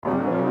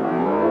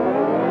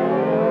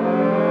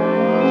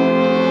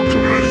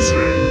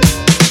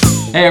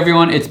Hey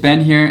everyone, it's Ben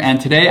here, and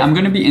today I'm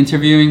going to be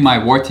interviewing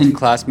my Wharton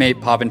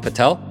classmate Pavan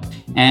Patel.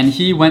 And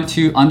he went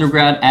to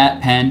undergrad at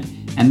Penn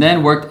and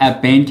then worked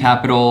at Bain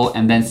Capital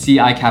and then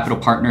CI Capital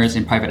Partners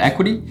in private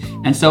equity.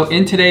 And so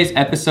in today's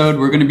episode,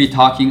 we're going to be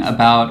talking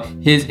about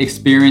his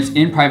experience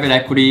in private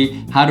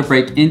equity, how to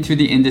break into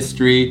the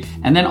industry,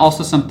 and then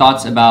also some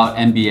thoughts about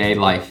MBA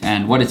life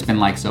and what it's been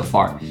like so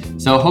far.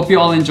 So hope you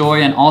all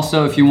enjoy. And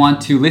also, if you want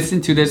to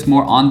listen to this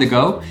more on the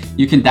go,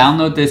 you can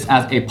download this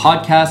as a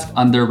podcast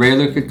under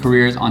Rarely Good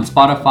Careers on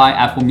Spotify,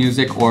 Apple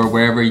Music, or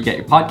wherever you get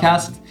your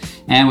podcasts.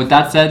 And with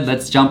that said,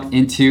 let's jump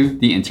into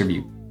the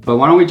interview. But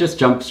why don't we just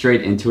jump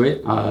straight into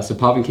it? So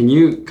Pavan, can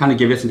you kind of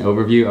give us an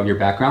overview of your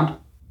background?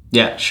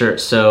 Yeah, sure.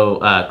 So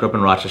grew up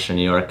in Rochester,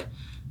 New York.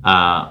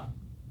 My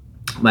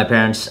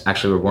parents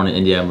actually were born in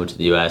India, moved to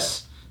the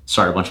US,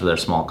 started a bunch of their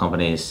small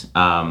companies.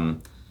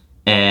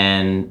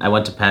 And I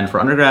went to Penn for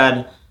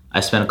undergrad. I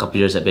spent a couple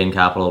years at Bain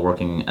Capital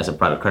working as a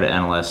private credit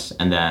analyst,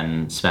 and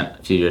then spent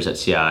a few years at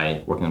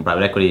CI working in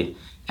private equity.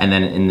 And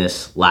then in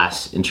this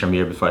last interim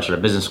year before I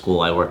started business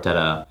school, I worked at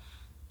a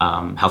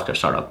healthcare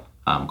startup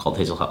called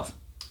Hazel Health.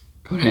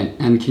 Okay.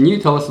 And can you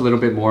tell us a little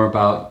bit more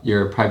about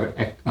your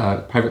private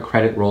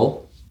credit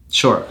role?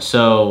 Sure.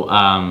 So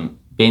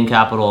Bain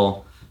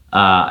Capital,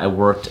 I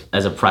worked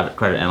as a private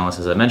credit analyst,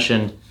 as I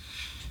mentioned.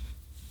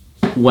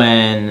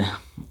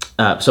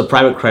 So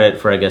private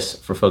credit,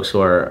 for folks who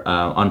are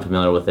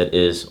unfamiliar with it,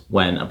 is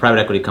when a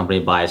private equity company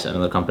buys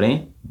another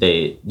company,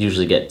 they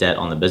usually get debt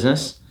on the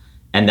business,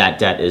 and that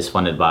debt is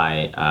funded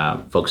by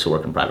folks who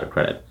work in private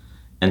credit.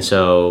 And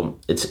so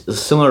it's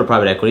similar to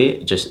private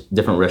equity, just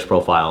different risk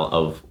profile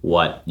of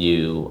what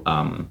you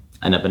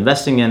end up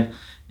investing in.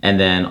 And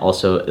then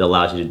also it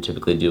allows you to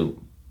typically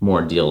do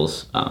more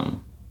deals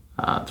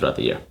throughout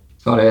the year.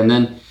 Got it. And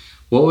then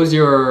what was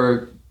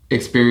your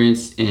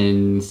experience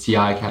in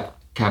CI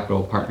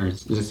Capital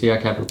Partners? Is it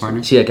CI Capital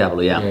Partners? CI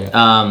Capital,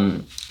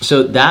 yeah.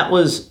 So that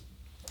was,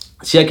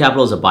 CI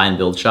Capital is a buy and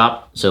build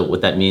shop. So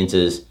what that means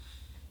is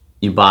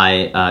you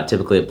buy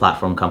typically a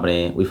platform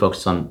company. We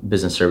focus on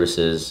business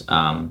services,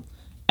 and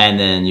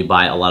then you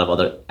buy a lot of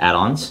other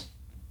add-ons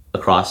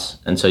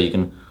across. And so you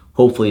can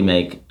hopefully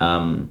make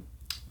some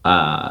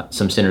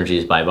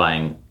synergies by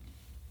buying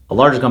a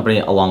larger company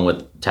along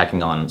with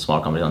tacking on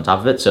smaller companies on top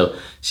of it. So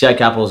CI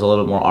Capital is a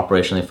little bit more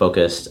operationally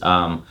focused.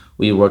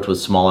 We worked with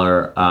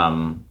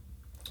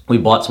we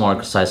bought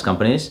smaller sized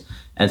companies,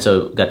 and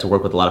so got to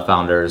work with a lot of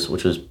founders,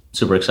 which was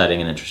super exciting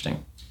and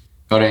interesting.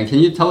 Got it. And can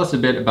you tell us a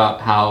bit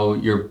about how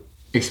your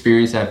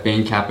experience at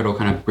Bain Capital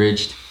kind of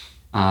bridged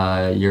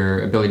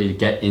your ability to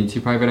get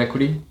into private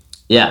equity?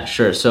 Yeah,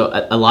 sure. So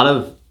a lot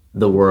of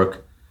the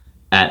work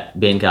at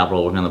Bain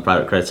Capital, working on the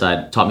private credit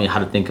side, taught me how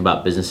to think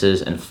about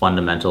businesses and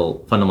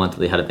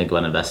fundamentally how to think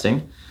about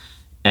investing.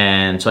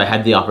 And so I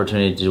had the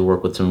opportunity to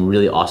work with some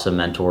really awesome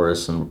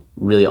mentors, some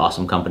really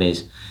awesome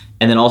companies,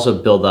 and then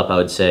also build up, I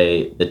would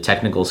say, the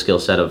technical skill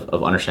set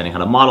of understanding how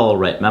to model,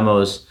 write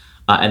memos,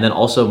 and then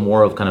also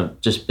more of kind of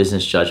just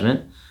business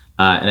judgment.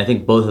 And I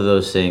think both of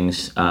those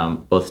things,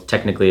 both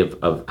technically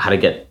of how to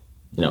get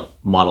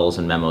models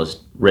and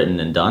memos written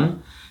and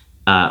done,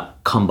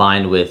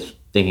 combined with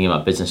thinking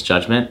about business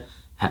judgment,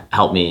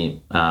 helped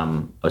me,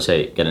 I would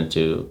say, get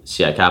into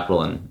CI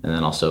Capital and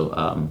then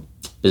also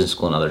business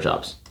school and other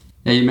jobs.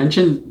 Yeah, you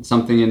mentioned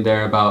something in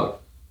there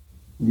about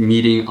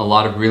meeting a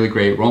lot of really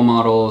great role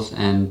models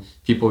and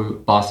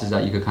bosses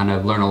that you could kind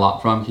of learn a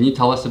lot from. Can you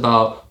tell us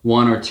about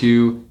one or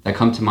two that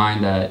come to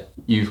mind that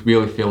you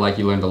really feel like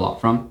you learned a lot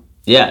from?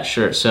 Yeah,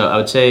 sure. So I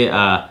would say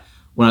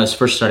when I was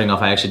first starting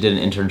off, I actually did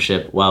an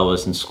internship while I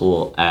was in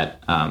school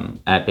at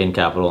Bain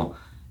Capital,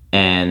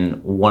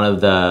 and one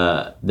of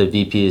the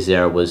VPs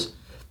there was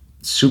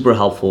super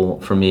helpful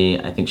for me.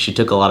 I think she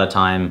took a lot of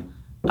time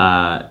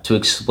to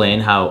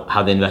explain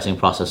how the investing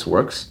process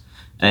works,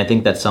 and I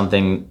think that's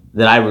something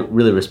that I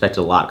really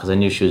respected a lot because I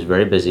knew she was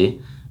very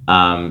busy,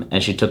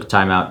 and she took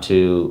time out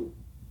to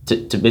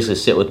basically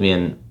sit with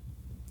me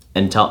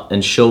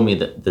and show me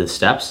the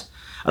steps.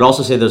 I'd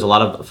also say there's a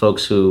lot of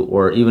folks who,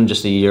 or even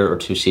just a year or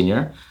two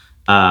senior,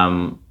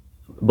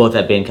 both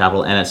at Bain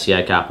Capital and at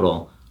CI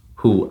Capital,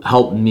 who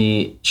helped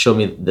me show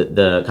me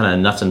the kind of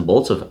nuts and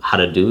bolts of how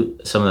to do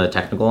some of the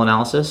technical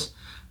analysis.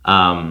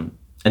 And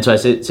so I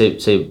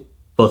say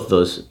both of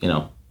those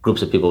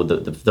groups of people,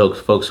 the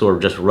folks who are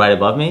just right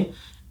above me,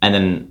 and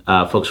then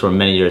folks who are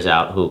many years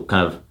out who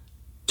kind of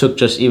took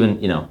just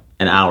even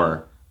an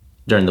hour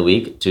during the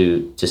week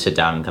to sit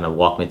down and kind of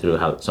walk me through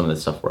how some of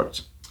this stuff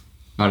works.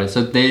 Got it.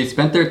 So they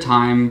spent their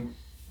time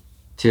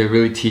to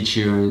really teach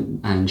you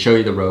and show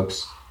you the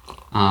ropes.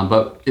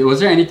 But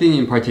was there anything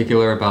in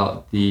particular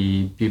about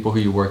the people who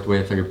you worked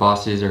with or your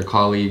bosses or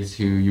colleagues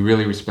who you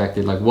really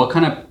respected? Like what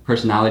kind of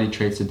personality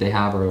traits did they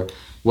have, or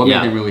what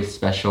made them really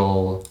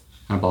special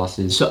kind of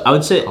bosses? So I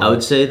would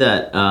say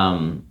that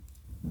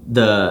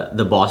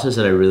the bosses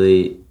that I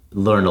really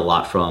learned a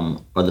lot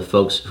from are the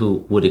folks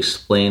who would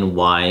explain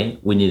why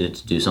we needed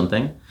to do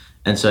something.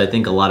 And so I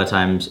think a lot of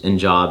times in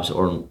jobs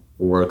or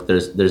work,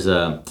 there's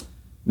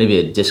maybe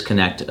a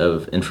disconnect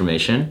of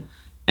information.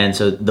 And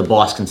so the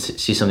boss can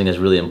see something as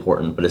really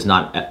important, but it's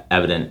not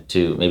evident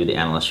to maybe the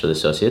analysts or the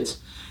associates.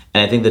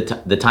 And I think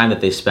that the time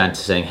that they spent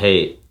saying,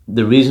 hey,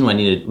 the reason why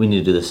we need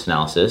to do this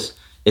analysis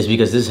is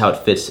because this is how it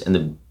fits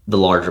in the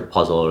larger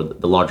puzzle or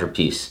the larger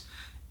piece.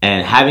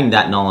 And having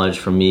that knowledge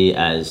from me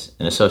as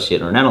an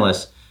associate or an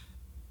analyst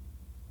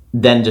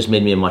then just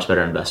made me a much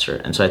better investor.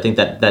 And so I think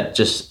that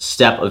just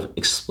step of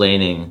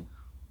explaining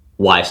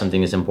why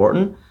something is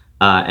important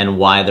and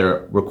why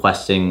they're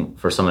requesting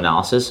for some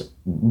analysis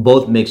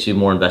both makes you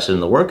more invested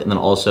in the work, and then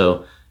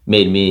also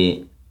made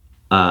me,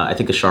 I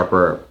think, a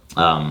sharper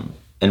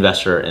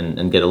investor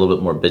and get a little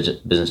bit more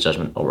business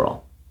judgment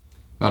overall.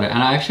 Got it.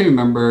 And I actually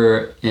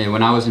remember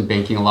when I was in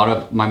banking, a lot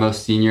of my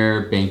most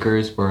senior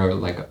bankers were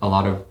like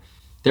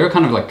they were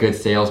kind of like good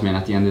salesmen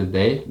at the end of the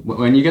day.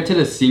 When you get to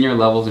the senior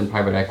levels in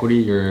private equity,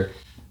 you're,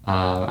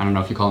 I don't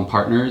know if you call them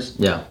partners.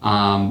 Yeah.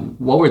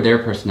 What were their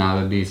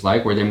personalities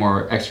like? Were they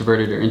more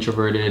extroverted or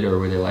introverted, or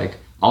were they like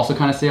also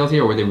kind of salesy,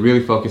 or were they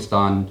really focused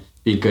on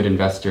being good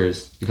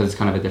investors because it's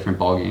kind of a different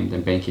ballgame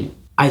than banking?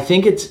 I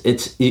think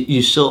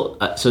you still,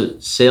 so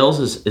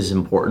sales is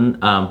important,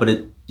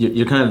 but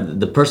you're kind of,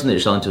 the person that you're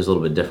selling to is a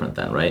little bit different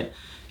then, right?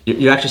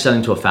 You're actually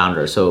selling to a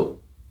founder. So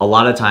a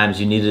lot of times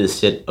you needed to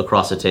sit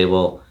across the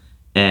table,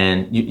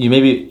 and you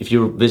maybe, if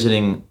you're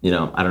visiting,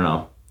 I don't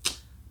know,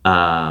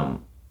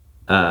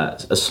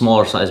 a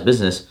smaller size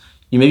business,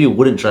 you maybe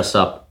wouldn't dress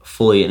up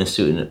fully in a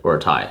suit or a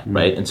tie,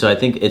 right? And so I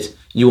think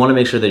you want to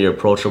make sure that you're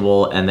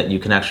approachable and that you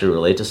can actually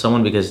relate to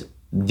someone, because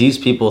these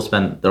people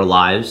spend their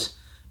lives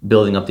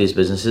building up these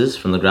businesses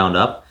from the ground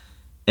up,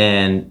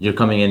 and you're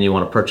coming in, you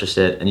want to purchase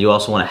it, and you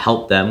also want to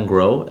help them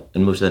grow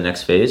and move to the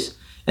next phase.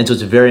 And so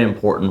it's very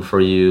important for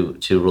you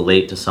to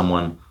relate to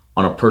someone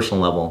on a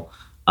personal level.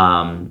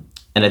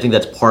 And I think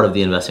that's part of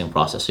the investing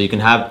process. So you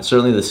can have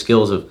certainly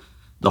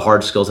the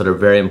hard skills that are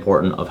very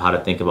important of how to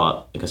think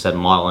about, like I said,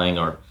 modeling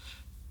or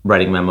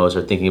writing memos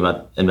or thinking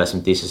about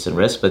investment thesis and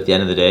risk. But at the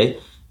end of the day,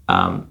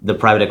 the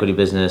private equity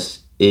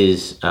business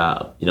is,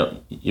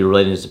 you're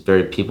relating to a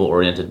very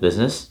people-oriented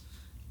business.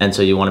 And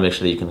so you want to make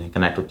sure that you can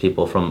connect with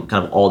people from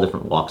kind of all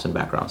different walks and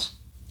backgrounds.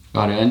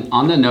 Got it. And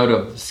on the note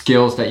of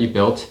skills that you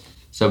built,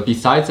 so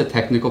besides the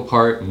technical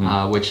part,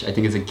 which I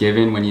think is a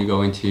given when you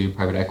go into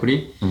private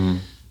equity,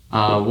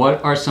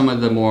 what are some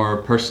of the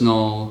more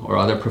personal or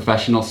other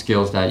professional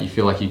skills that you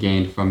feel like you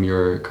gained from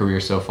your career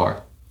so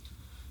far?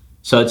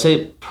 So I'd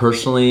say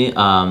personally,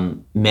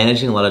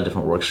 managing a lot of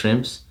different work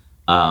streams.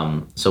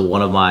 So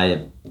one of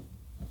my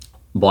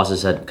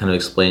bosses had kind of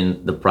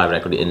explained the private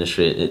equity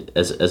industry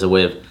as a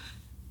way of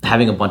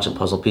having a bunch of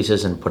puzzle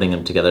pieces and putting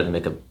them together to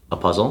make a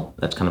puzzle.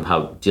 That's kind of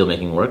how deal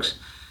making works.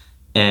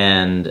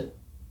 And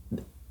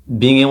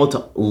being able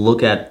to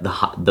look at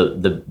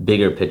the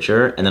bigger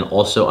picture, and then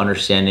also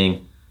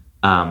understanding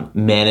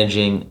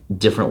managing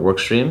different work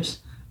streams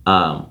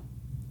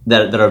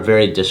that are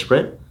very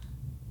disparate,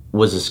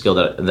 was a skill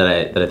that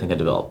I think I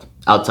developed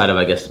outside of,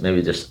 I guess,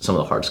 maybe just some of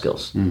the hard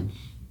skills.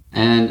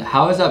 And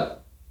how is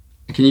that?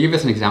 Can you give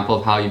us an example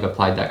of how you've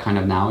applied that kind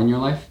of now in your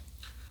life?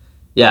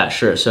 Yeah,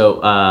 sure.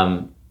 So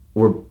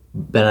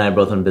Ben and I are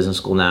both in business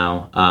school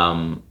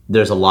now.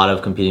 There's a lot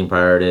of competing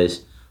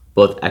priorities,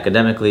 both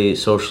academically,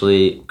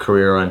 socially,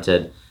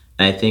 career-oriented.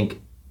 And I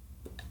think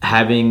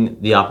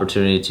having the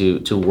opportunity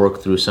to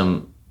work through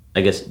some,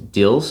 I guess,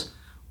 deals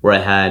where I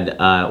had,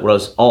 where I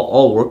was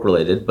all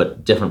work-related,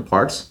 but different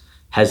parts,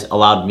 has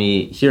allowed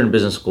me here in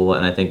business school,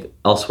 and I think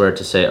elsewhere,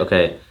 to say,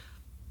 okay,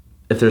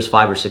 if there's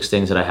 5 or 6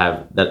 things that I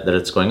have that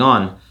it's going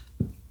on,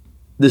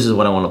 this is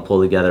what I want to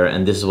pull together,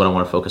 and this is what I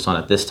want to focus on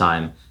at this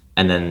time,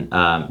 and then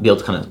be able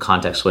to kind of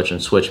context switch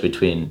and switch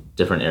between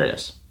different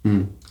areas.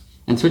 And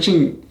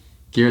switching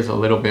gears a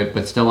little bit,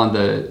 but still on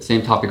the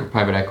same topic of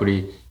private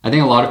equity, I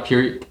think a lot of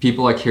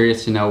people are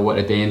curious to know what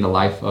a day in the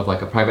life of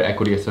like a private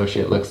equity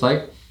associate looks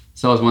like.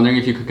 So I was wondering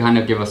if you could kind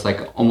of give us like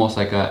almost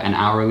like an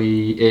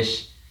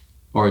hourly-ish,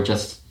 or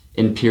just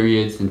in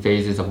periods and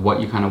phases of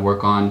what you kind of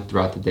work on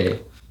throughout the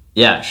day.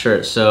 Yeah,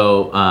 sure.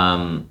 So,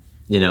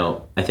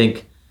 I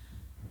think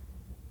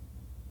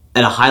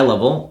at a high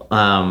level,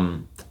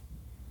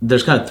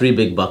 there's kind of 3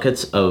 big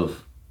buckets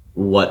of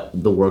what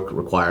the work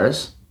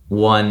requires.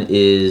 One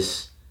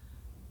is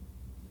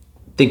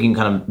thinking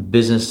kind of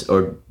business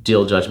or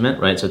deal judgment,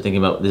 right? So thinking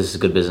about, this is a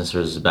good business or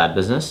this is a bad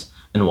business,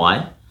 and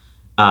why.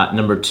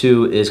 Number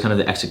 2 is kind of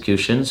the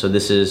execution. So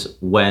this is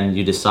when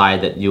you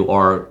decide that you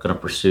are going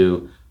to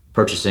pursue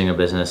purchasing a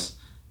business.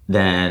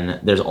 Then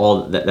there's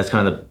all that's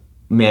kind of the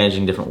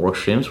managing different work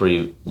streams where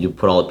you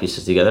put all the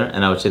pieces together.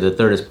 And I would say the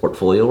third is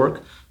portfolio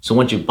work. So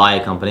once you buy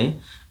a company,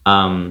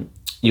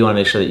 you want to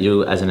make sure that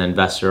you as an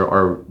investor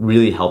are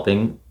really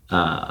helping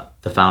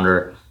the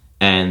founder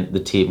and the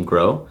team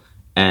grow,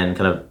 and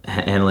kind of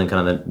handling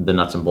kind of the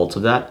nuts and bolts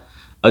of that.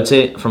 I would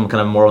say from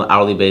kind of more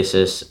hourly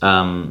basis,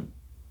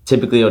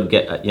 typically I would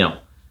get,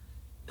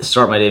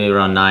 start my day maybe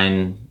around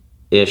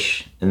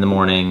 9-ish in the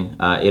morning,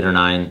 8 or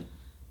 9,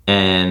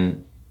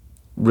 and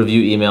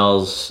review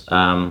emails.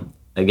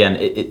 Again,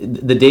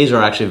 the days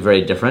are actually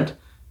very different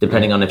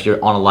depending on if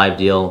you're on a live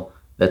deal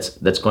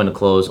that's going to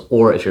close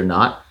or if you're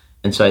not.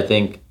 And so I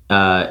think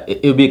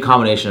it would be a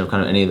combination of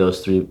kind of any of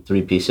those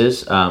three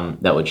pieces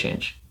that would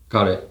change.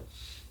 Got it.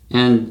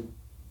 And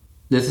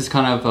this is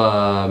kind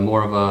of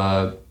more of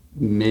a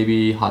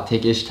maybe hot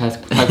take-ish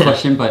type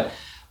question, but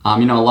a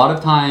lot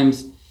of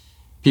times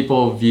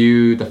people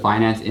view the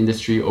finance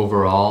industry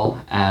overall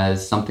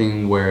as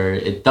something where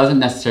it doesn't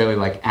necessarily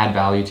like add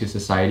value to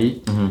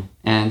society.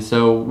 And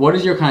so what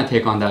is your kind of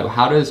take on that?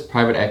 How does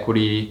private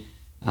equity,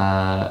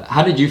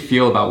 how did you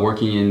feel about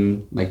working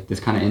in like this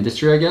kind of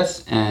industry, I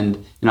guess?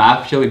 And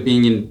actually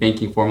being in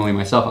banking formally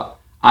myself,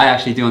 I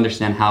actually do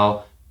understand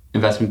how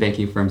investment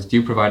banking firms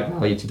do provide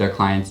value to their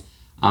clients.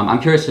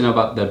 I'm curious to know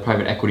about the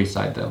private equity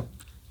side though.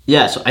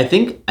 Yeah, so I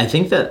think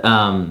that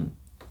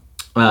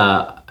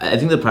I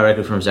think the private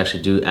equity firms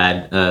actually do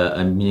add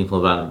a meaningful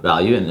amount of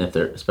value, and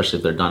especially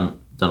if they're done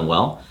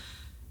well.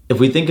 If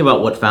we think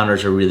about what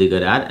founders are really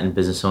good at and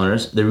business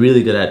owners, they're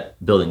really good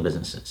at building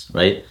businesses,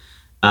 right?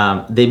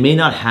 They may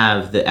not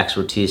have the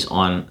expertise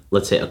on,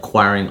 let's say,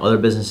 acquiring other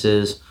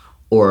businesses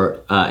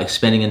or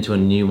expanding into a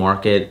new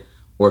market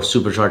or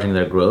supercharging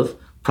their growth.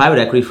 Private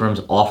equity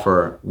firms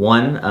offer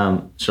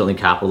certainly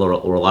capital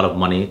or a lot of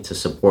money to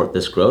support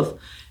this growth,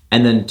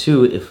 and then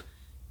two,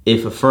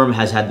 if a firm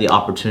has had the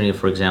opportunity,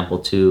 for example,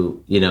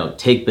 to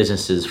take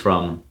businesses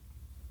from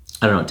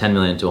 10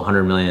 million to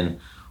 100 million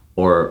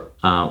or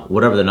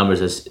whatever the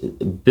numbers is,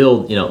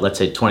 build let's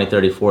say 20,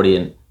 30, 40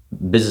 and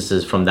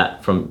businesses from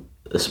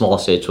a small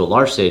stage to a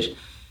large stage,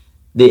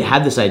 they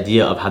had this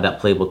idea of how that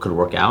playbook could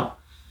work out.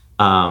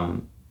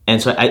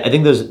 And so I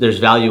think there's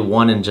value,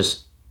 one, in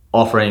just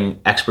offering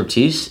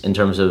expertise in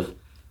terms of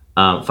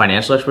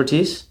financial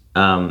expertise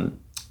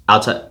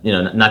outside,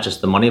 not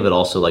just the money, but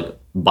also like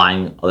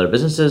buying other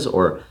businesses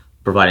or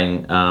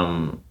providing,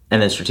 and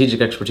then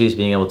strategic expertise,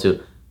 being able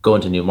to go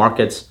into new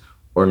markets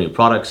or new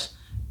products.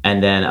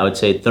 And then I would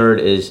say third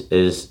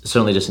is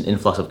certainly just an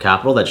influx of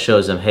capital that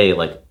shows them, hey,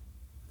 like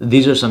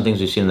these are some things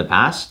we've seen in the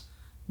past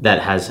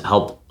that has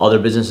helped other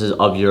businesses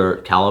of your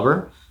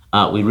caliber.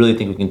 We really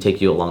think we can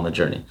take you along the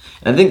journey.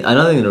 And I think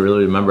another thing to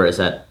really remember is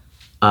that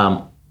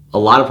a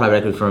lot of private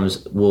equity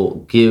firms will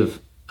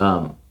give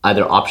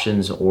either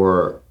options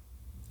or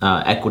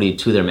equity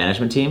to their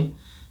management team,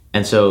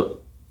 and so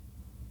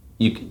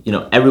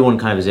everyone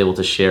kind of is able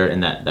to share in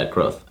that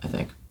growth, I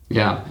think.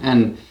 Yeah,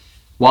 and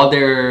while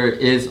there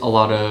is a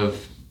lot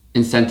of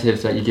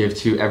incentives that you give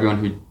to everyone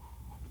who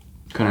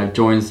kind of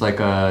joins like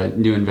a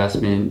new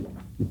investment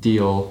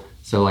deal,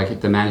 so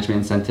like the management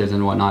incentives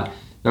and whatnot,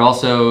 there are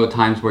also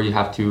times where you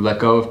have to let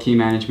go of key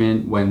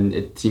management when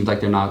it seems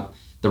like they're not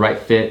the right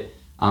fit.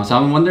 So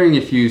I'm wondering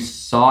if you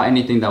saw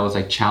anything that was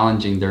like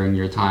challenging during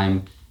your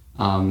time,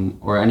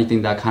 or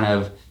anything that kind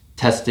of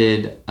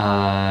tested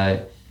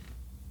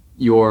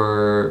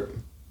your,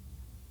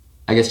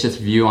 I guess, just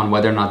view on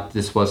whether or not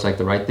this was like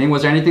the right thing.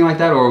 Was there anything like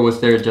that, or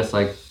was there just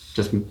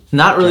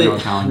not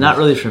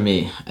really for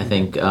me? I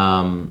think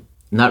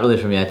not really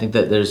for me. I think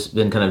that there's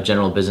been kind of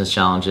general business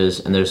challenges,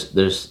 and there's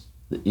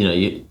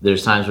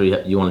times where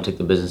you want to take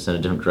the business in a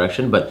different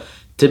direction, but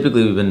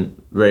typically we've been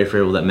very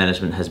favorable that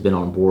management has been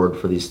on board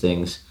for these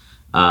things,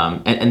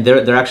 and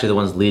they're actually the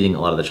ones leading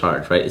a lot of the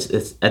charge, right?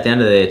 It's at the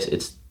end of the day,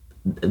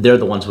 they're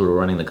the ones who are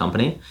running the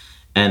company,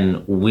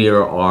 and we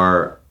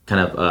are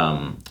kind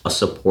of a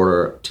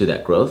supporter to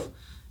that growth.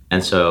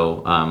 And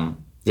so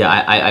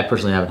I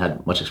personally haven't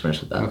had much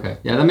experience with that. Okay,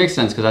 yeah, that makes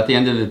sense, because at the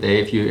end of the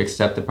day, if you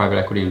accept the private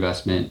equity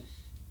investment,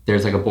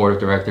 there's like a board of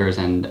directors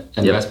and an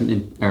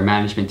investment or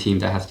management team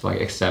that has to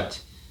like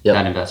accept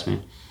that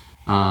investment.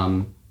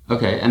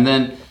 Okay, and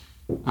then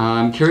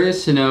I'm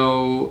curious to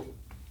know,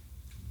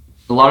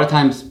 a lot of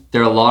times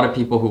there are a lot of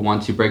people who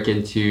want to break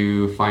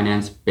into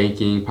finance,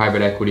 banking,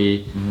 private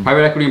equity. Mm-hmm.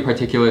 Private equity in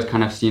particular is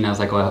kind of seen as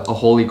like a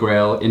holy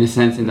grail in a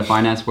sense in the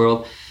finance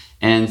world.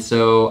 And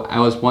so I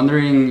was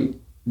wondering,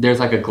 there's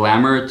like a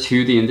glamour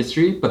to the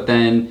industry, but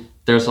then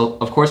there's,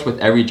 of course, with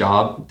every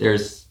job,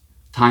 there's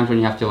times when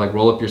you have to like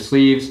roll up your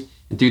sleeves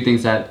and do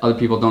things that other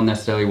people don't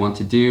necessarily want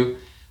to do.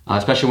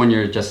 Especially when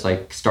you're just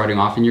like starting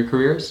off in your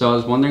career. So I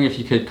was wondering if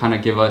you could kind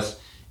of give us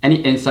any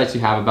insights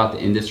you have about the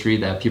industry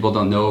that people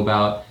don't know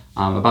about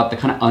the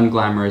kind of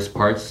unglamorous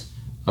parts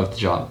of the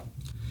job.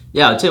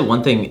 Yeah, I'd say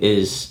one thing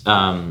is,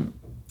 that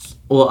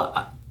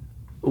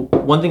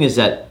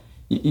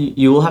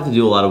you will have to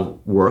do a lot of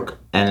work,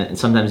 and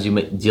sometimes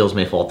deals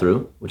may fall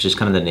through, which is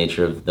kind of the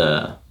nature of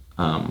the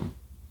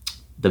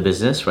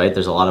business, right?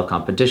 There's a lot of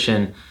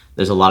competition.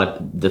 There's a lot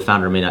of, the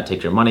founder may not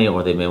take your money,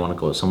 or they may want to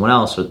go with someone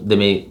else, or they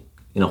may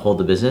hold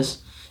the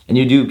business, and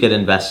you do get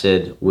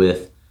invested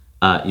with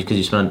because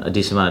you spend a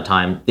decent amount of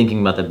time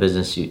thinking about the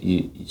business.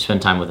 You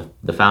spend time with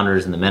the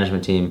founders and the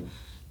management team,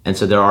 and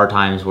so there are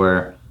times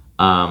where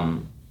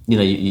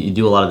you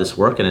do a lot of this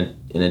work and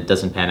it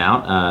doesn't pan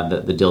out.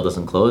 The deal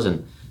doesn't close,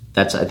 and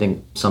that's, I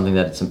think, something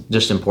that's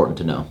just important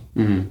to know.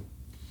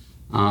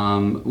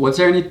 Mm-hmm. Was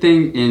there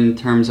anything in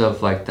terms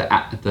of like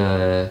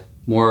the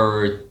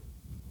more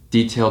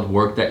detailed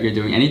work that you're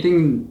doing?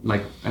 Anything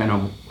like I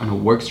know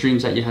work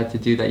streams that you had to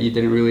do that you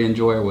didn't really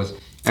enjoy, or was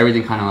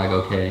everything kind of like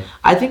okay?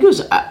 I think it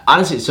was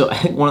honestly. So I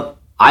think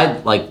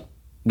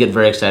get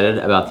very excited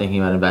about thinking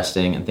about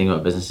investing and thinking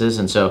about businesses.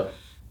 And so,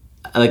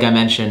 like I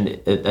mentioned,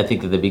 I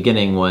think at the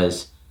beginning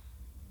was,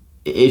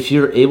 if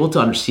you're able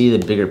to see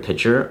the bigger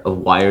picture of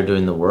why you're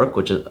doing the work,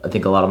 which I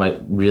think a lot of my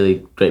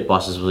really great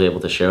bosses was able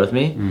to share with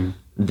me,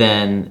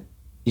 then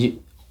you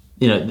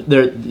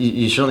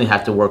certainly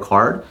have to work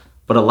hard,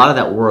 but a lot of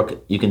that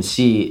work you can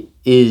see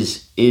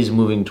is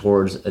moving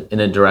towards in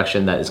a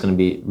direction that is going to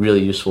be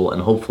really useful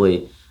and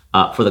hopefully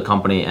for the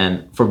company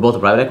and for both the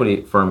private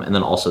equity firm and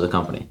then also the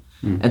company.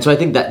 And so I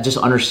think that just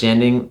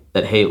understanding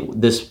that, hey,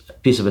 this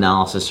piece of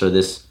analysis or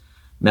this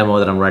memo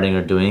that I'm writing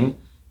or doing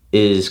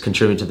is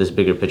contributing to this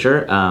bigger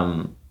picture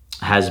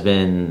has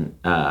been,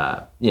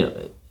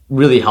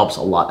 really helps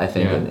a lot, I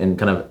think, in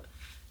kind of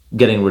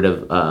getting rid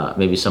of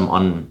maybe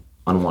some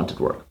unwanted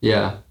work.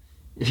 Yeah.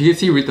 If you can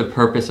see the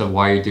purpose of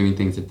why you're doing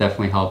things, it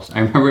definitely helps. I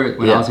remember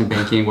when I was in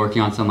banking,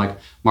 working on some like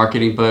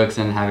marketing books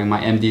and having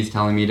my MDs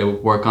telling me to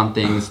work on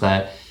things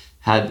that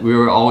we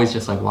were always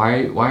just like,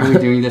 why are we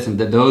doing this? And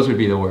those would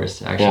be the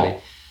worst, actually.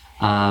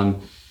 Yeah.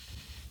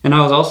 And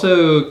I was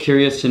also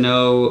curious to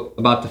know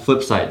about the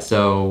flip side.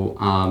 So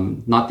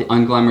not the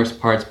unglamorous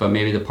parts, but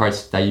maybe the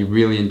parts that you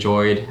really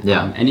enjoyed.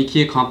 Yeah. Any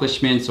key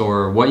accomplishments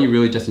or what you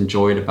really just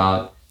enjoyed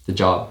about the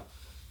job?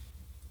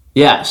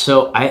 Yeah.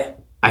 So I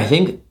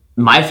think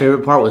my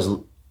favorite part was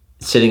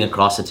sitting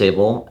across the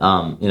table,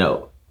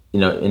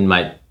 in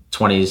my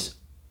 20s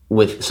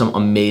with some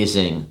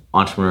amazing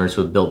entrepreneurs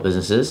who have built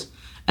businesses.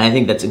 And I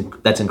think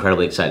that's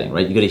incredibly exciting,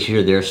 right? You get to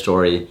hear their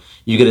story.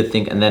 You get to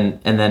think, and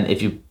then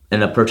if you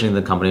end up purchasing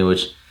the company,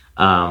 which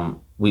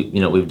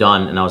we've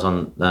done, and I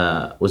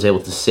was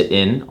able to sit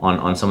in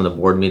on some of the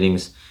board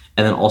meetings,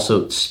 and then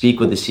also speak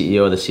with the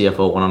CEO or the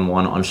CFO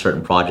one-on-one on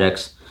certain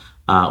projects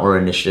or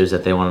initiatives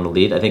that they wanted to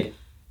lead. I think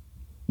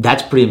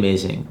that's pretty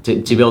amazing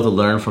to be able to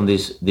learn from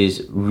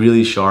these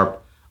really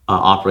sharp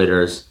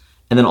operators,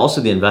 and then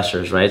also the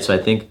investors, right? So I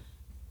think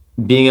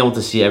being able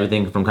to see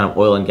everything from kind of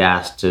oil and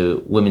gas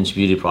to women's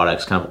beauty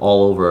products, kind of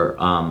all over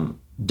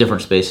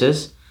different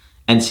spaces,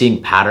 and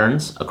seeing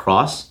patterns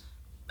across,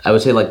 I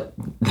would say like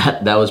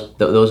those are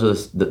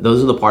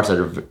the parts that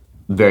are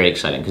very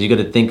exciting, because you get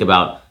to think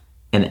about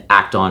and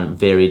act on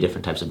very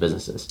different types of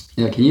businesses.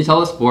 Yeah, can you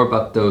tell us more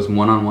about those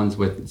one-on-ones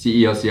with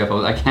CEO,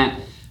 CFOs? I can't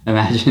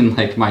imagine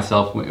like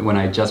myself when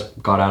I just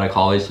got out of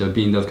college, so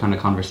being those kind of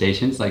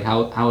conversations, like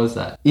how is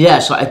that? Yeah,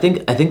 so I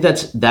think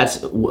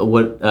that's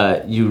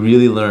what you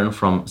really learn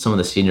from some of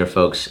the senior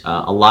folks.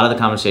 A lot of the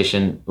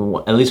conversation,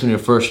 at least when you're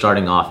first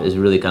starting off, is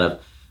really kind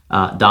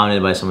of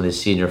dominated by some of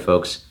these senior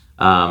folks.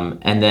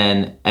 And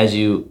then as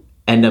you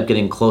end up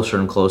getting closer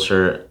and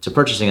closer to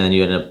purchasing, and then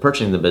you end up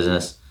purchasing the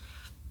business,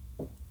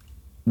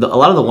 a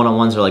lot of the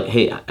one-on-ones are like,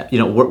 hey,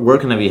 where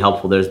can I be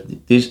helpful? There's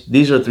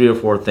these are 3 or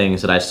 4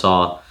 things that I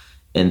saw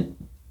in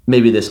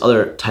maybe this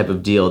other type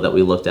of deal that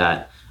we looked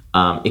at.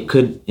 It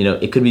could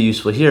be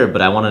useful here,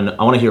 but I want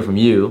to hear from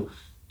you,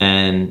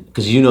 and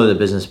because you know the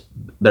business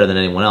better than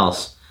anyone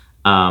else,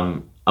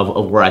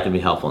 of where I can be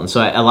helpful. And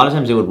so a lot of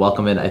times they would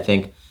welcome it. I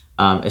think,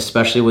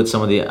 especially with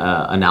some of the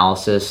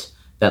analysis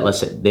that, let's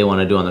say, they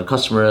want to do on their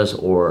customers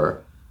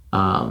or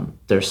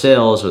their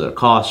sales or their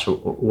costs or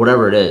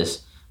whatever it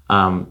is.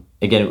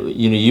 Again,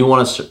 you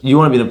want to be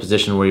in a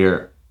position where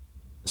you're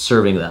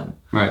serving them,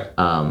 right?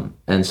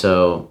 And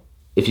so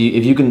if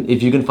you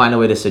can find a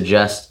way to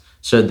suggest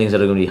certain things that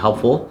are going to be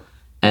helpful,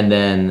 and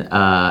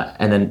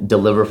then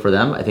deliver for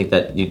them, I think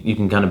that you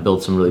can kind of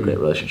build some really great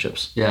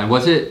relationships. Yeah, and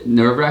was it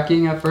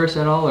nerve-wracking at first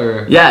at all,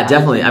 or? Yeah,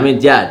 definitely. I mean,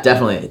 yeah,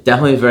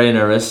 definitely very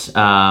nervous.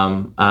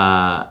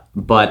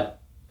 But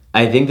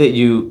I think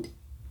that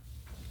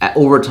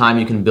over time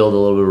you can build a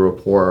little bit of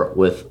rapport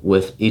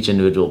with each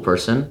individual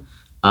person.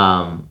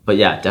 But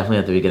yeah, definitely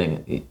at the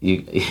beginning,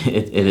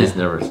 it is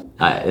nervous.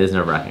 It is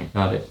nerve-wracking.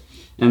 Got it.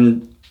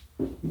 And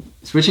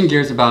switching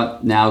gears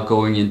about now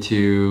going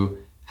into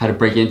how to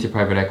break into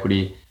private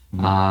equity.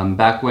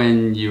 Back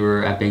when you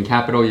were at Bain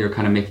Capital, you were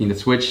kind of making the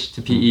switch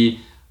to PE.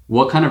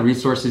 What kind of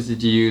resources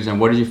did you use, and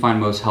what did you find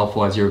most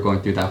helpful as you were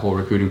going through that whole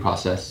recruiting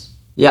process?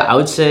 Yeah, I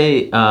would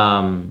say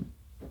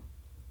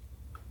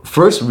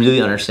first,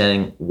 really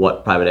understanding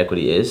what private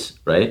equity is,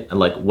 right? And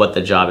like what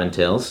the job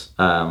entails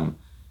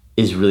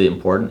is really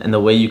important. And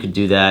the way you could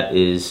do that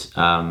is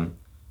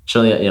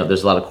certainly,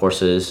 there's a lot of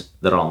courses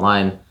that are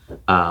online,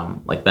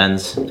 like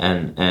Ben's,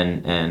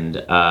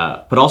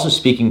 but also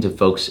speaking to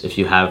folks, if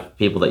you have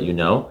people that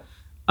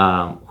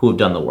who have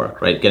done the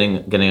work, right?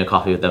 Getting a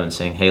coffee with them and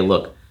saying, hey,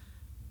 look,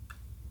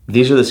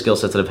 these are the skill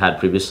sets that I've had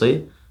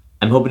previously.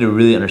 I'm hoping to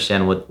really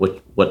understand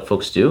what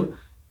folks do,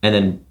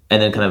 and then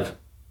kind of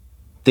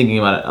thinking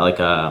about it like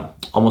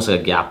almost like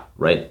a gap,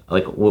 right?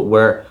 Like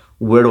where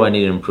do I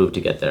need to improve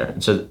to get there?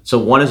 And so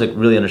one is like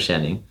really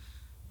understanding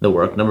the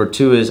work. Number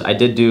 2 is I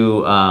did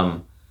do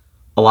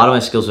a lot of my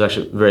skills were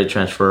actually very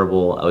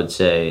transferable, I would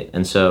say.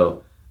 And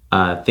so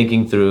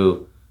thinking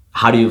through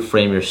how do you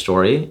frame your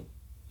story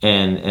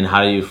and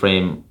how do you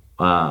frame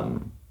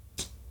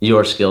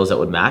your skills that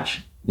would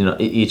match,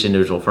 each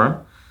individual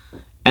firm.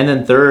 And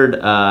then third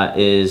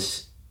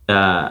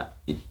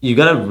you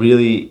got to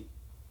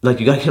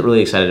get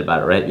really excited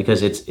about it, right?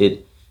 Because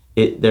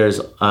there's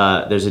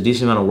a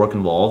decent amount of work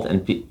involved,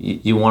 and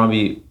you want to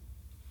be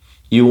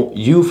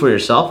you for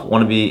yourself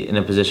want to be in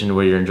a position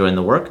where you're enjoying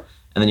the work,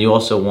 and then you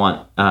also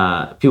want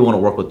people want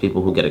to work with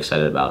people who get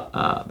excited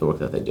about the work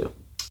that they do.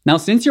 Now,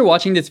 since you're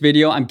watching this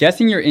video, I'm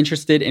guessing you're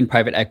interested in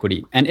private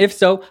equity. And if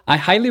so, I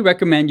highly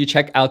recommend you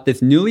check out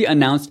this newly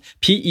announced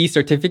PE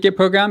certificate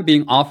program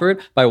being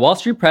offered by Wall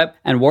Street Prep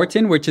and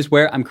Wharton, which is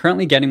where I'm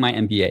currently getting my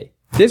MBA.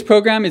 This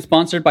program is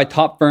sponsored by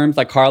top firms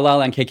like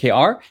Carlyle and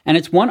KKR, and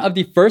it's one of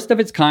the first of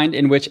its kind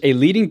in which a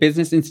leading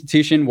business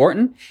institution,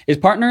 Wharton, is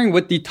partnering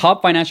with the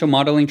top financial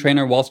modeling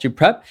trainer, Wall Street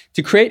Prep,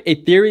 to create a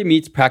theory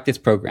meets practice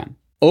program.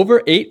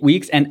 Over 8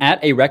 weeks and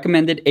at a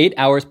recommended 8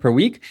 hours per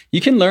week, you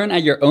can learn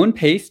at your own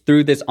pace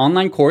through this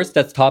online course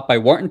that's taught by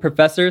Wharton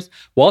professors,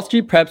 Wall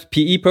Street Prep's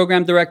PE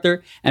program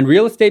director, and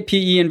real estate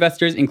PE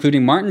investors,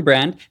 including Martin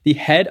Brand, the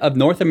head of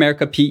North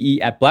America PE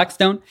at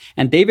Blackstone,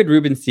 and David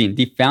Rubenstein,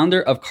 the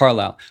founder of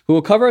Carlyle, who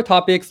will cover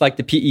topics like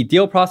the PE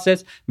deal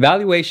process,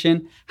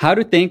 valuation, how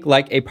to think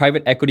like a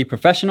private equity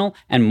professional,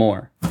 and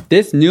more.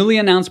 This newly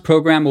announced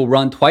program will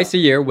run twice a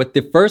year, with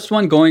the first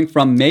one going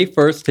from May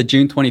 1st to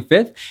June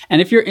 25th. And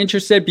if you're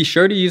interested, be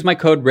sure to use my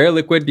code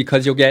RARELIQUID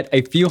because you'll get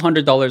a few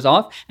 $100s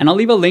off. And I'll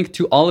leave a link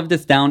to all of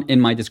this down in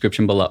my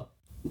description below.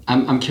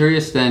 I'm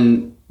curious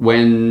then,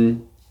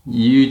 when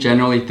you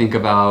generally think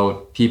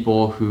about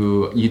people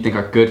who you think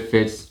are good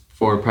fits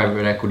for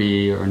private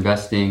equity or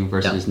investing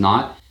versus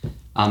not,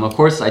 of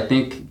course, I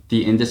think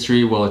the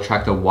industry will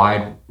attract a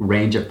wide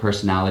range of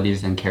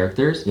personalities and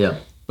characters. Yeah.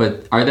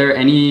 But are there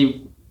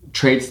any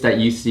traits that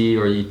you see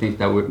or you think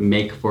that would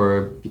make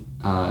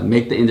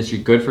the industry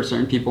good for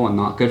certain people and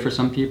not good for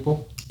some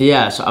people?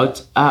 Yeah,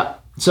 so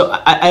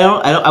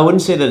I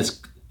wouldn't say that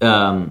it's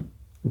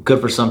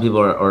good for some people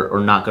or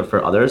not good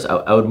for others.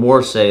 I would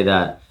more say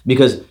that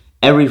because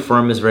every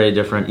firm is very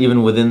different,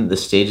 even within the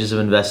stages of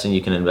investing,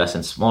 you can invest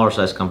in smaller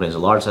size companies or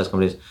large size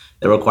companies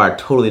that require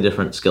totally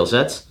different skill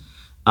sets.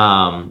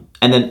 And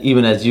then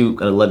even as you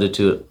kind of alluded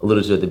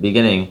to at the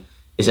beginning,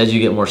 is as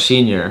you get more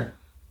senior,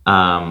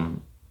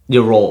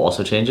 your role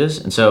also changes.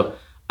 And so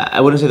I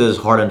wouldn't say that it's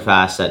hard and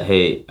fast that,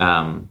 hey,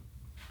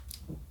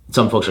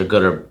 some folks are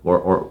good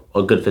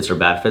or good fits or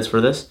bad fits for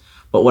this.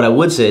 But what I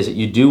would say is that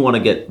you do want to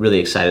get really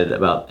excited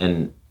about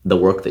in the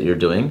work that you're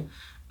doing.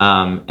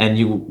 And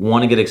you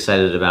want to get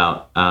excited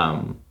about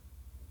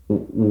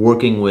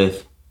working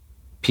with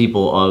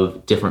people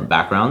of different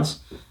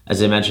backgrounds.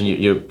 As I mentioned,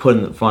 you're put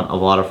in front of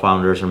a lot of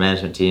founders or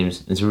management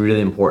teams. It's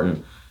really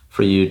important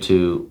for you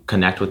to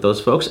connect with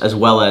those folks, as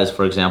well as,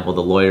 for example,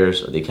 the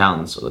lawyers or the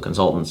accountants or the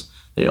consultants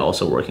that you're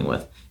also working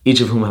with, each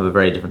of whom have a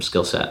very different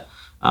skill set.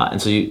 And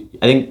so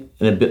I think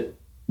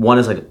one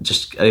is like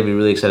just I think be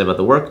really excited about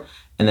the work,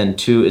 and then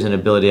two is an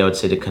ability, I would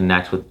say, to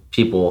connect with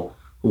people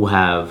who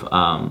have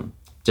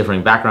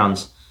differing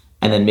backgrounds,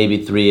 and then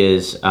maybe three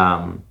is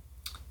some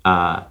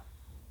of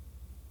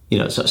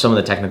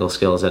the technical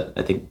skills that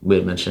I think we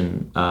had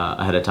mentioned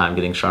ahead of time,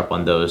 getting sharp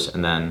on those,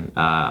 and then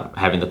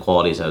having the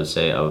qualities, I would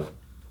say, of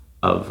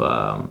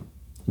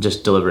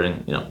just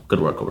delivering good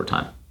work over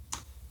time.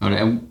 Okay.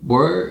 And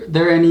were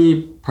there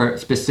any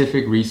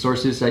specific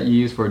resources that you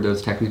use for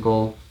those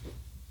technical?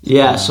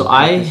 Yeah, so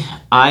I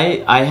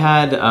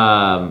had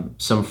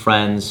some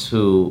friends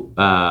who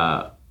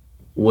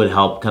would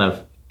help kind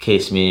of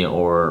case me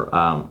or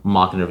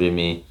mock interview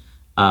me.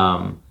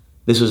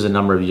 This was a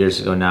number of years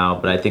ago now,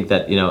 but I think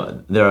that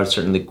there are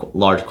certainly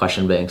large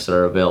question banks that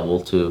are available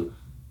to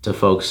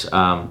folks.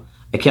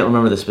 I can't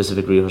remember the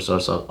specific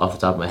resource off the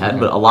top of my head,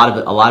 but a lot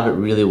of it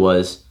really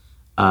was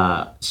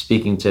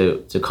speaking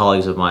to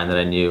colleagues of mine that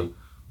I knew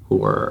who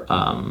were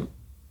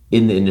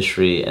in the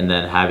industry, and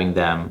then having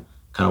them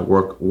kind of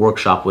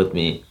workshop with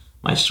me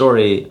my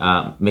story,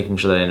 making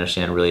sure that I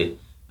understand really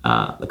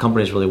the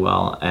companies really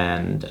well,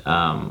 and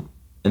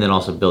then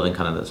also building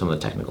kind of some of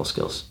the technical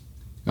skills.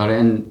 Got it.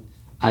 And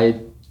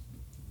I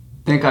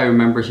think I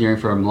remember hearing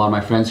from a lot of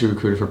my friends who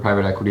recruited for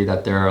private equity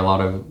that there are a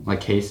lot of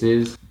like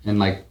cases and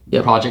like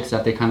projects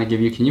that they kind of give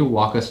you. Can you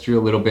walk us through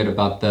a little bit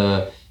about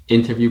the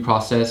interview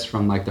process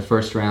from like the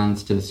first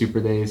rounds to the super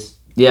days?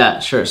 Yeah,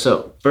 sure.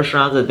 So first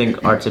rounds I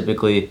think are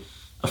typically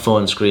a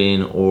phone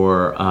screen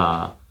or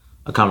a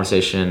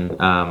conversation.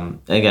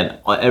 Again,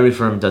 every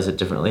firm does it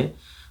differently,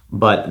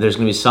 but there's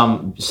going to be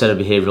some set of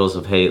behaviorals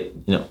of, hey,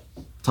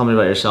 tell me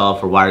about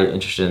yourself, or why are you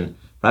interested in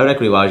private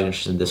equity? Why are you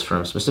interested in this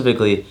firm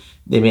specifically?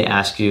 They may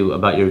ask you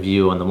about your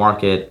view on the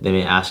market. They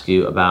may ask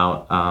you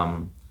about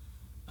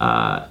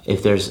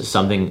if there's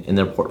something in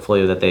their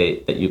portfolio that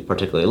you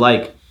particularly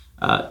like.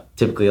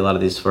 Typically, a lot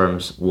of these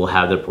firms will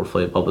have their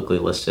portfolio publicly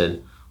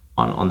listed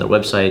on their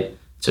website.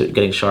 So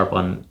getting sharp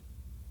on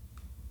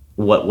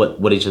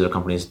what each of their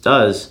companies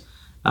does,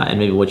 and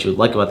maybe what you would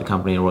like about the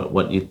company, or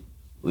what you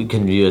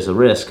can view as a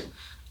risk.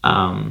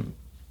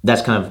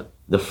 That's kind of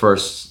the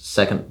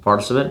second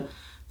parts of it.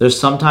 There's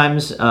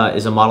sometimes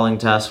is a modeling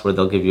test where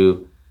they'll give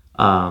you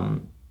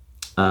kind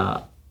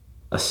of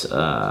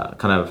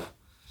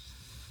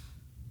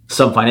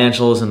some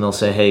financials, and they'll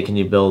say, hey, can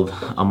you build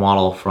a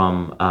model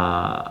from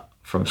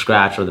from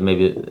scratch or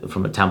maybe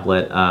from a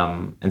template.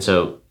 And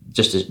so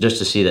just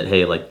to see that,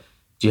 hey, like,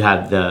 do you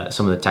have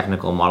some of the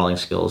technical modeling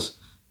skills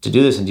to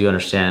do this, and do you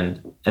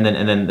understand? And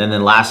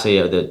then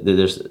lastly,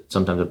 there's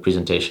sometimes a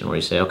presentation where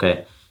you say,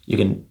 okay, you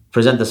can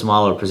present this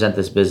model or present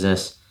this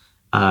business.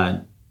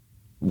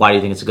 Why do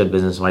you think it's a good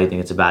business? Why do you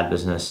think it's a bad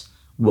business?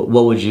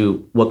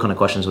 What kind of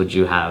questions would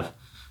you have?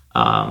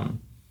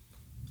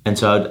 And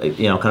so I'd,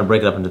 kind of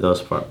break it up into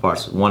those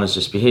parts. One is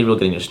just behavioral,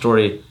 getting your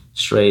story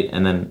straight,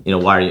 and then,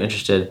 why are you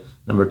interested?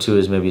 Number 2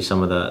 is maybe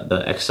some of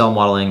the Excel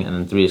modeling, and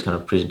then 3 is kind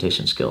of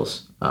presentation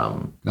skills.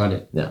 Got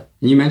it. Yeah.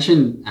 You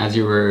mentioned, as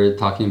you were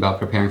talking about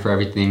preparing for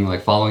everything,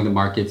 like following the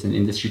markets and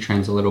industry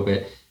trends a little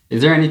bit.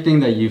 Is there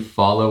anything that you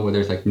follow, whether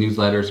it's like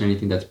newsletters or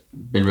anything that's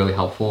been really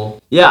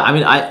helpful? Yeah, I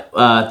mean, I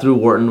through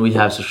Wharton, we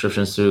have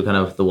subscriptions through kind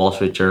of the Wall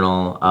Street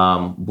Journal,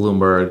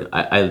 Bloomberg.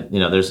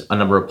 There's a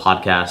number of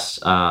podcasts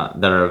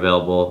that are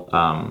available.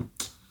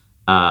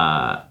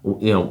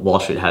 Wall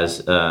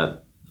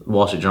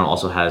Street Journal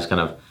also has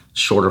kind of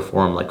shorter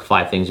form, like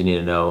 5 things you need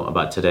to know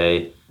about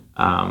today.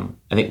 I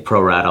think Pro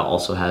Rata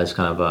also has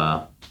kind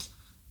of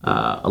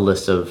a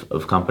list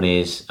of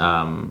companies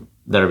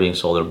that are being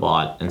sold or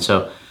bought, and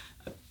so.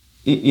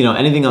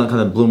 Anything on kind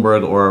of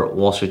Bloomberg or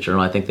Wall Street Journal,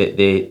 I think that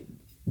they,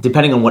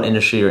 depending on what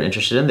industry you're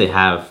interested in, they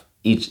have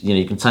each,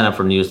 you can sign up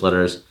for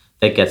newsletters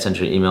that get sent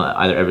to your email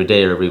either every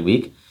day or every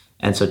week.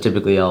 And so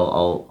typically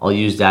I'll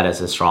use that as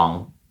a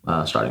strong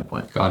starting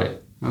point. Got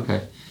it.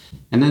 Okay.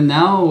 And then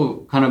now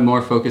kind of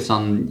more focus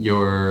on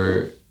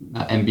your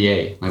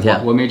MBA.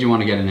 What made you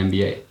want to get an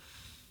MBA?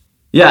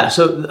 Yeah.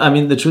 So, I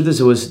mean, the truth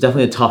is it was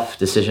definitely a tough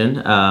decision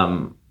to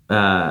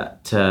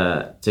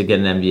get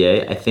an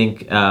MBA. I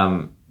think,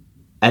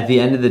 at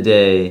the end of the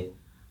day,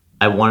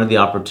 I wanted the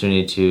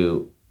opportunity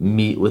to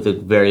meet with a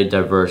very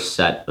diverse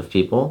set of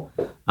people,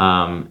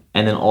 and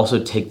then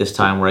also take this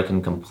time where I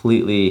can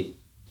completely,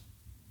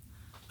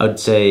 I would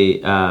say,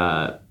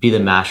 be the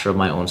master of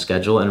my own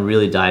schedule and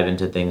really dive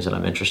into things that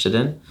I'm interested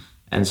in.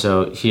 And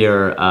so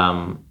here,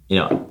 trying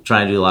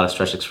to do a lot of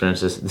stretch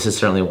experiences, this is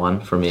certainly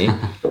one for me.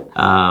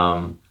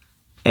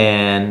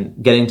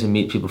 And getting to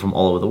meet people from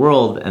all over the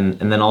world, and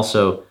then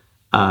also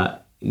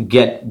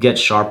get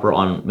sharper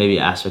on maybe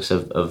aspects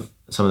of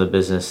some of the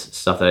business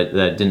stuff that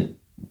I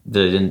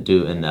didn't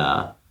do in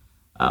while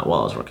I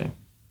was working.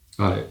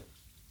 Got it.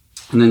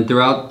 And then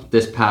throughout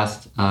this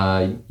past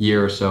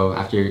year or so,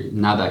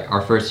 now that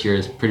our first year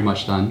is pretty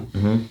much done,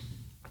 mm-hmm.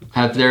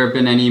 Have there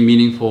been any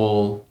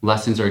meaningful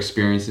lessons or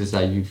experiences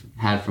that you've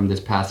had from this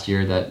past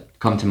year that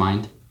come to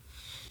mind?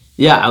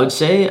 Yeah, I would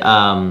say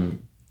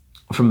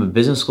from a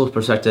business school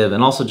perspective,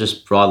 and also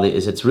just broadly,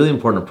 it's really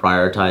important to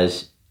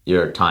prioritize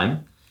your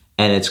time.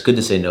 And it's good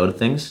to say no to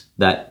things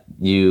that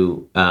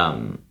you're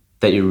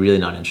really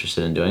not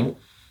interested in doing.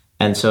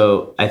 And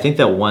so I think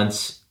that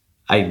once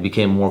I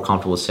became more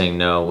comfortable with saying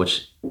no,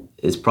 which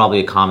is probably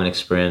a common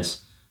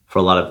experience for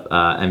a lot of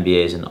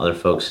MBAs and other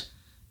folks,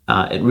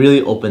 it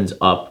really opens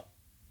up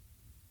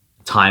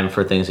time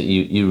for things that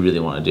you really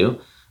want to do.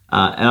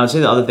 And I would say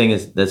the other thing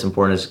that's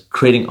important is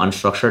creating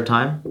unstructured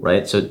time,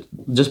 right? So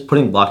just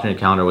putting block in your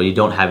calendar where you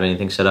don't have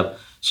anything set up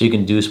so you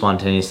can do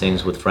spontaneous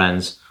things with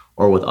friends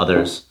or with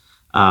others.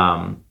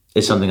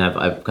 Is something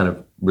I've kind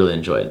of really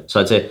enjoyed. So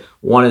I'd say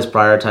one is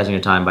prioritizing your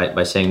time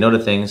by saying no to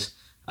things,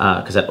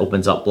 because that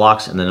opens up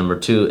blocks. And then number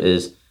 2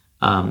 is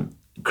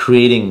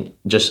creating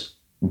just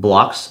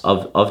blocks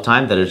of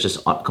time that is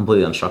just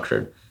completely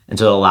unstructured. And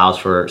so it allows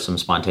for some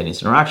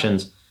spontaneous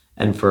interactions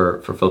and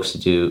for folks to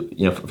do,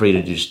 for you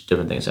to do just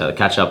different things, either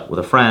catch up with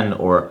a friend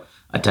or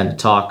attend a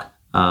talk,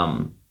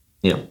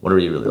 whatever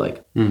you really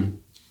like. Mm.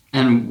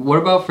 And what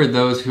about for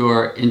those who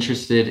are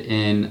interested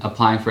in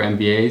applying for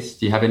MBAs?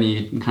 Do you have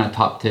any kind of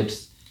top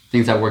tips,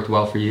 things that worked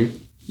well for you?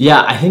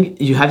 Yeah, I think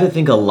you have to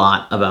think a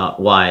lot about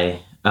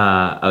why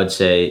I would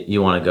say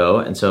you want to go.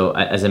 And so,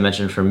 as I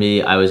mentioned, for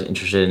me, I was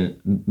interested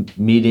in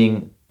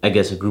meeting, I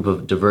guess, a group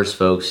of diverse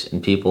folks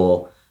and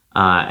people,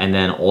 and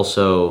then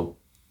also,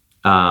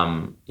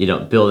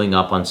 building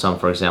up on some,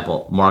 for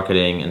example,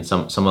 marketing and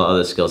some of the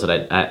other skills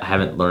that I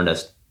haven't learned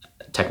as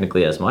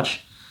technically as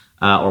much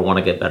or want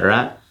to get better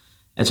at.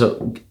 And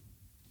so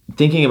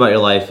thinking about your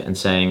life and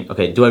saying,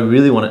 okay, do I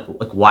really want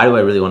to, why do I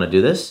really want to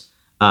do this?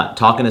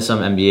 Talking to some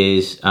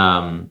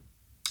MBAs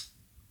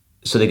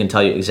so they can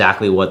tell you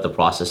exactly what the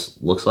process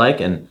looks like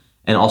and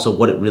also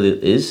what it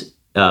really is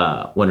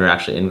when you're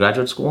actually in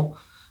graduate school.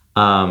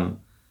 And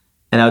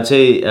I would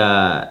say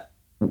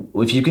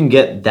if you can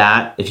get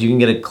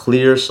a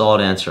clear,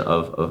 solid answer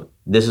of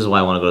this is why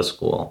I want to go to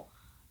school,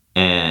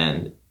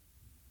 and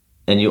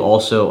you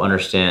also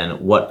understand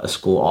what a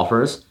school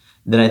offers,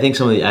 then I think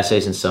some of the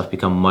essays and stuff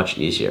become much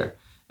easier.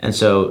 And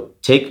so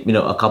take,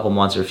 a couple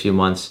months or a few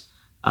months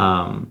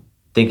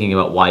thinking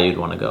about why you'd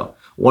want to go.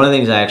 One of the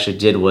things I actually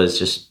did was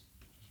just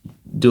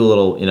do a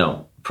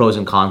little, pros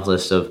and cons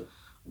list of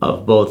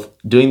both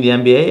doing the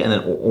MBA and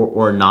then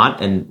or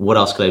not, and what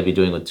else could I be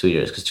doing with 2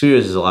 years? Because 2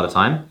 years is a lot of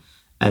time.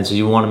 And so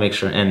you want to make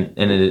sure, and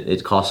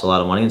it costs a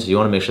lot of money. And so you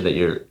want to make sure that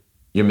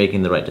you're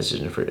making the right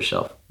decision for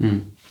yourself.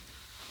 Mm.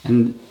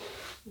 And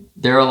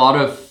there are a lot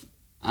of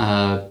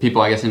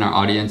people, I guess, in our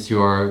audience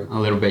who are a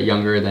little bit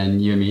younger than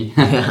you and me,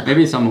 Yeah.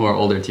 maybe some who are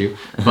older too.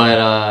 But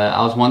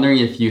I was wondering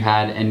if you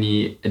had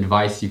any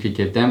advice you could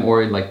give them,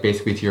 or like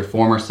basically to your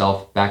former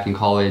self back in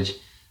college,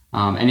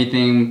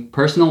 anything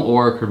personal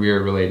or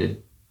career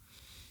related.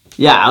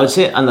 Yeah, I would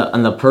say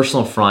on the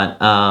personal front,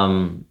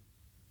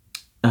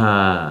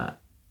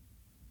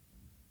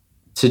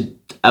 to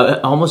I would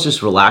almost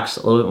just relax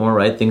a little bit more,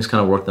 right? Things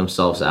kind of work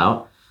themselves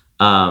out,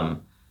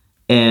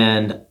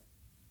 and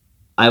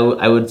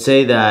I would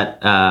say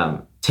that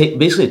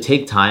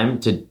take time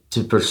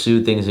to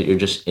pursue things that you're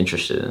just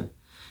interested in.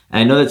 And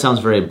I know that sounds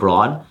very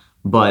broad,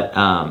 but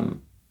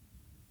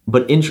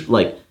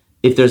like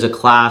if there's a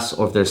class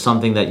or if there's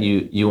something that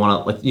you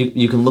want to, like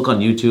you can look on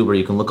YouTube or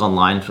you can look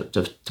online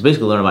to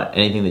basically learn about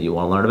anything that you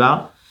want to learn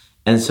about.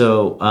 And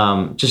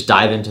so just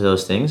dive into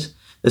those things.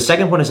 The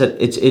second point is that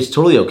it's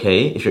totally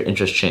okay if your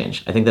interests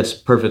change. I think that's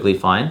perfectly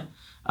fine.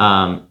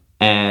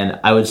 And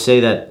I would say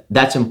that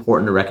that's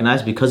important to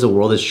recognize because the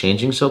world is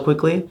changing so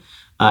quickly.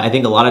 I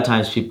think a lot of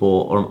times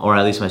people, or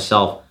at least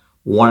myself,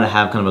 want to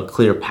have kind of a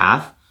clear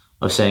path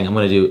of saying, I'm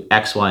going to do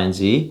X, Y, and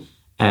Z,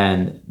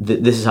 and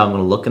this is how I'm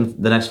going to look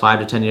in the next 5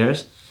 to 10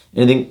 years.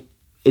 And I think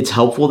it's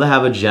helpful to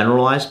have a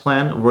generalized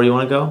plan of where you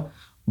want to go,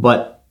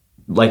 but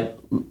like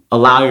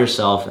allow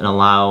yourself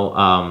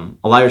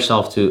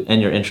to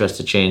and your interest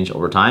to change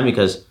over time,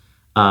 because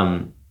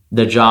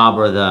the job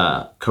or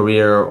the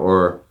career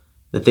or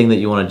the thing that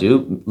you want to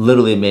do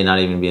literally may not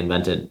even be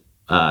invented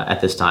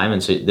at this time,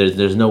 and so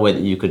there's no way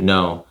that you could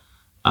know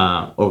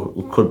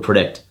or could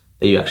predict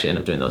that you actually end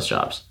up doing those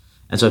jobs.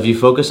 And so if you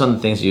focus on the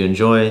things that you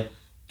enjoy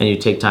and you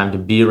take time to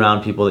be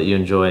around people that you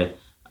enjoy,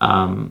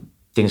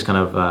 things kind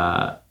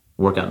of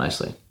work out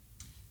nicely.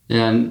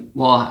 Yeah, and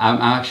well,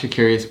 I'm actually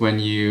curious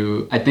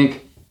I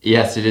think,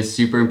 yes, it is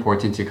super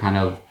important to kind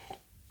of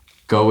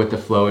go with the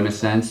flow in a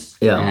sense,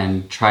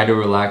 and try to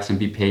relax and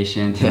be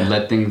patient and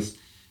let things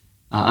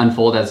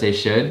unfold as they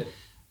should.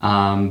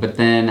 But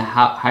then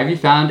how have you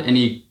found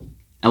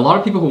a lot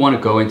of people who want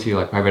to go into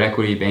like private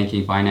equity,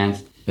 banking,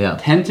 finance,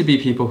 tend to be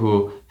people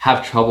who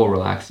have trouble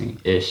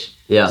relaxing-ish.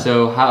 Yeah.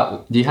 So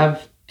how do you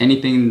have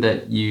anything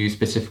that you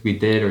specifically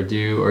did or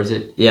do, or is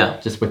it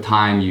just with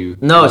time you?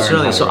 No,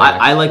 certainly. So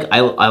I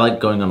like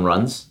going on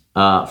runs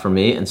for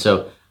me, and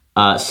so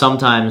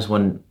sometimes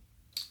when,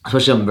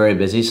 especially when I'm very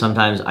busy,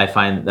 sometimes I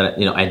find that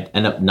I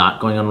end up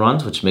not going on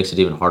runs, which makes it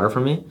even harder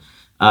for me.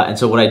 And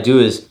so what I do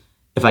is,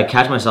 if I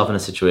catch myself in a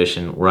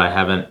situation where I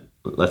haven't,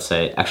 let's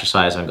say,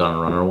 exercised and gone on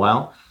a run in a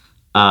while,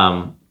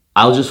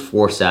 I'll just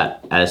force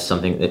that as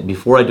something that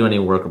before I do any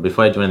work or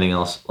before I do anything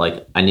else,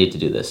 like I need to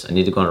do this. I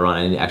need to go on a run.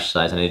 I need to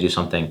exercise. I need to do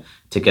something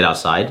to get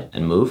outside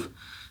and move.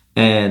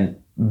 And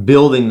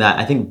building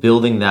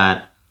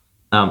that,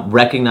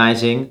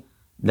 recognizing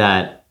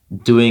that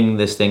doing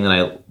this thing that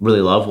I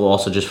really love will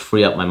also just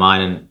free up my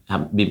mind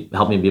and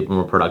help me be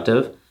more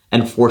productive.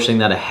 And forcing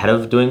that ahead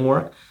of doing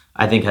work,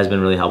 I think has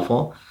been really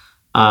helpful.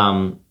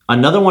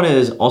 Another one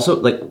is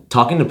also like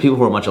talking to people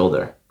who are much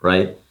older,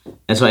 right?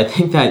 And so I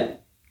think that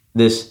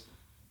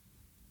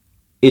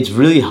it's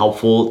really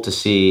helpful to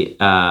see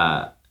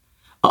a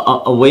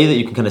way that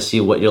you can kind of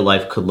see what your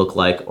life could look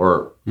like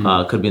or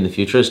could be in the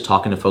future is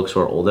talking to folks who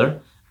are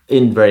older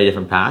in very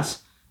different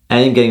paths. And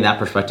I think getting that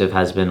perspective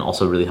has been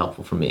also really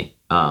helpful for me.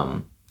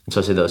 So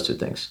I say those two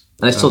things.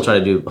 And I still try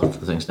to do both of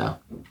the things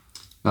now.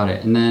 Got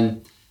it. And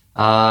then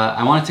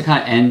I wanted to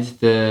kind of end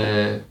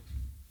the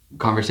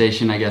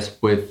conversation, I guess,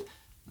 with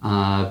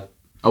a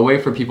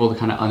way for people to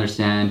kind of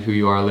understand who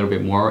you are a little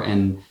bit more.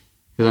 And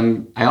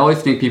because I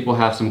always think people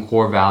have some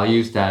core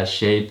values that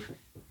shape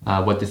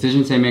what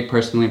decisions they make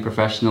personally and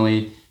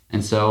professionally.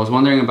 And so I was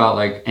wondering about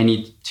like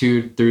any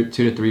two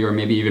to three, or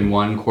maybe even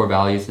one core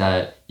values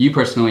that you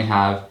personally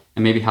have,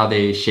 and maybe how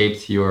they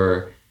shaped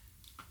your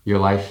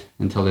life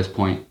until this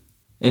point.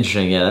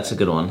 Interesting. Yeah, that's a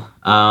good one.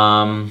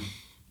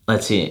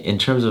 Let's see. In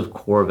terms of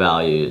core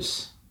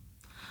values,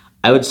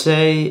 I would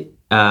say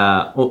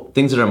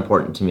things that are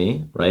important to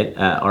me, right,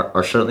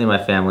 are certainly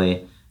my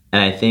family,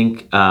 and I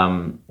think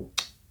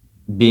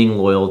being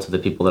loyal to the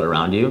people that are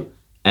around you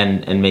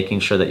and making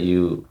sure that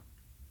you're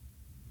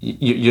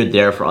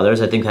there for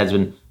others, I think has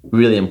been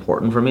really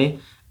important for me.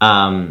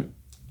 And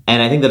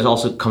I think that it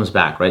also comes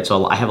back, right?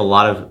 So I have a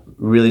lot of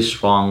really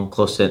strong,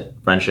 close-knit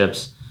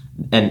friendships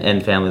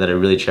and family that I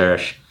really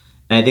cherish.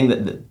 And I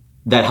think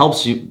that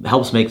helps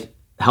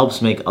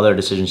make other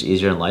decisions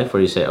easier in life,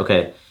 where you say,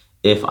 okay,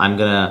 if I'm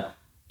gonna,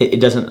 it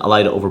doesn't allow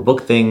you to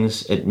overbook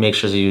things. It makes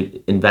sure that you're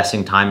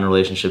investing time in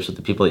relationships with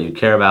the people that you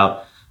care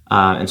about.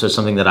 And so it's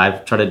something that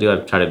I've tried to do.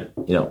 I've tried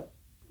to,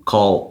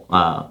 call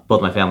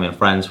both my family and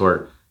friends who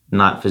are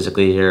not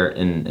physically here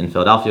in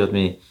Philadelphia with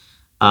me.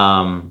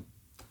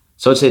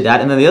 So I'd say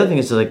that. And then the other thing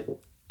is like,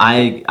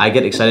 I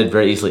get excited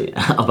very easily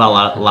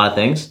about a lot of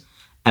things.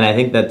 And I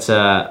think that's,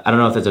 I don't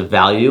know if that's a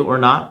value or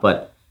not,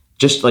 but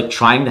just like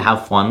trying to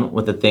have fun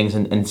with the things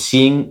and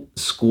seeing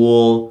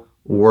school,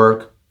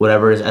 work,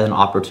 whatever it is as an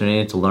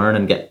opportunity to learn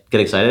and get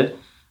excited,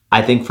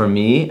 I think for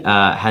me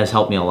has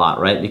helped me a lot,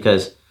 right?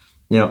 Because,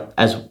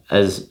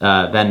 as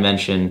Ben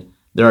mentioned,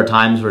 There are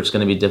times where it's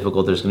going to be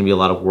difficult. There's going to be a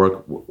lot of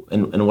work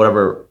in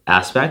whatever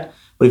aspect.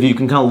 But if you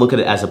can kind of look at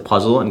it as a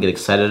puzzle and get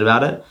excited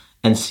about it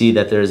and see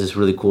that there is this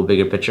really cool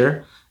bigger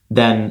picture,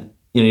 then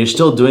you're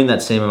still doing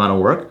that same amount of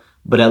work,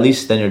 but at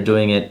least then you're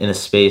doing it in a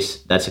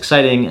space that's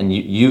exciting and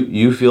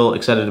you feel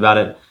excited about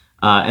it.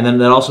 And then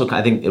that also,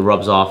 I think it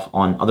rubs off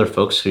on other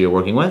folks who you're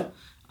working with,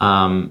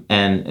 and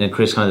it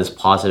creates kind of this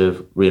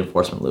positive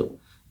reinforcement loop.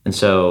 And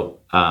so,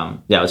 I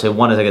would say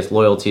one is, I guess,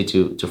 loyalty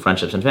to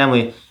friendships and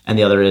family, and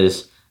the other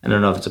is, I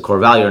don't know if it's a core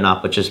value or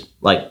not, but just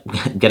like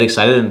get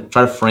excited and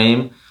try to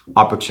frame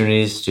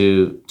opportunities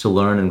to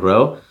learn and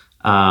grow.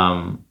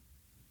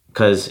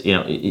 Because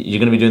you're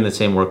going to be doing the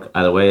same work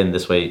either way, and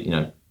this way,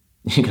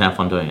 you can have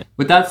fun doing it.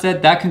 With that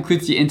said, that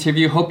concludes the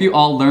interview. Hope you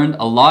all learned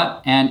a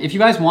lot. And if you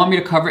guys want me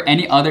to cover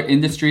any other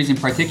industries in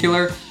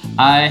particular,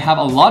 I have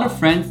a lot of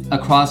friends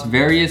across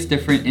various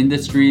different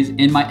industries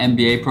in my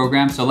MBA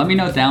program. So let me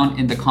know down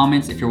in the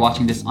comments if you're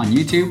watching this on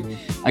YouTube.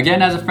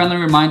 Again, as a friendly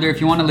reminder, if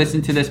you want to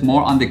listen to this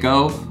more on the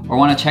go or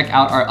want to check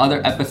out our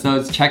other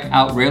episodes, check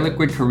out Rare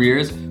Liquid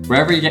Careers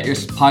wherever you get your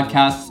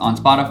podcasts, on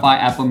Spotify,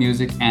 Apple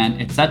Music, and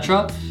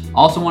etc.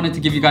 Also wanted to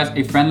give you guys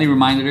a friendly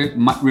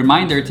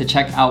reminder to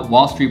check out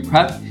Wall Street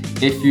Prep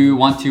if you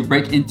want to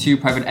break into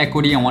private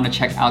equity and want to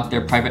check out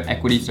their private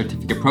equity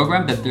certificate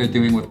program that they're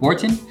doing with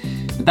Wharton.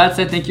 With that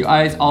said, thank you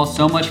guys all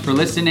so much for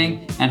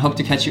listening and hope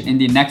to catch you in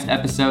the next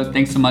episode.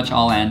 Thanks so much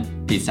all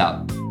and peace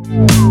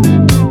out.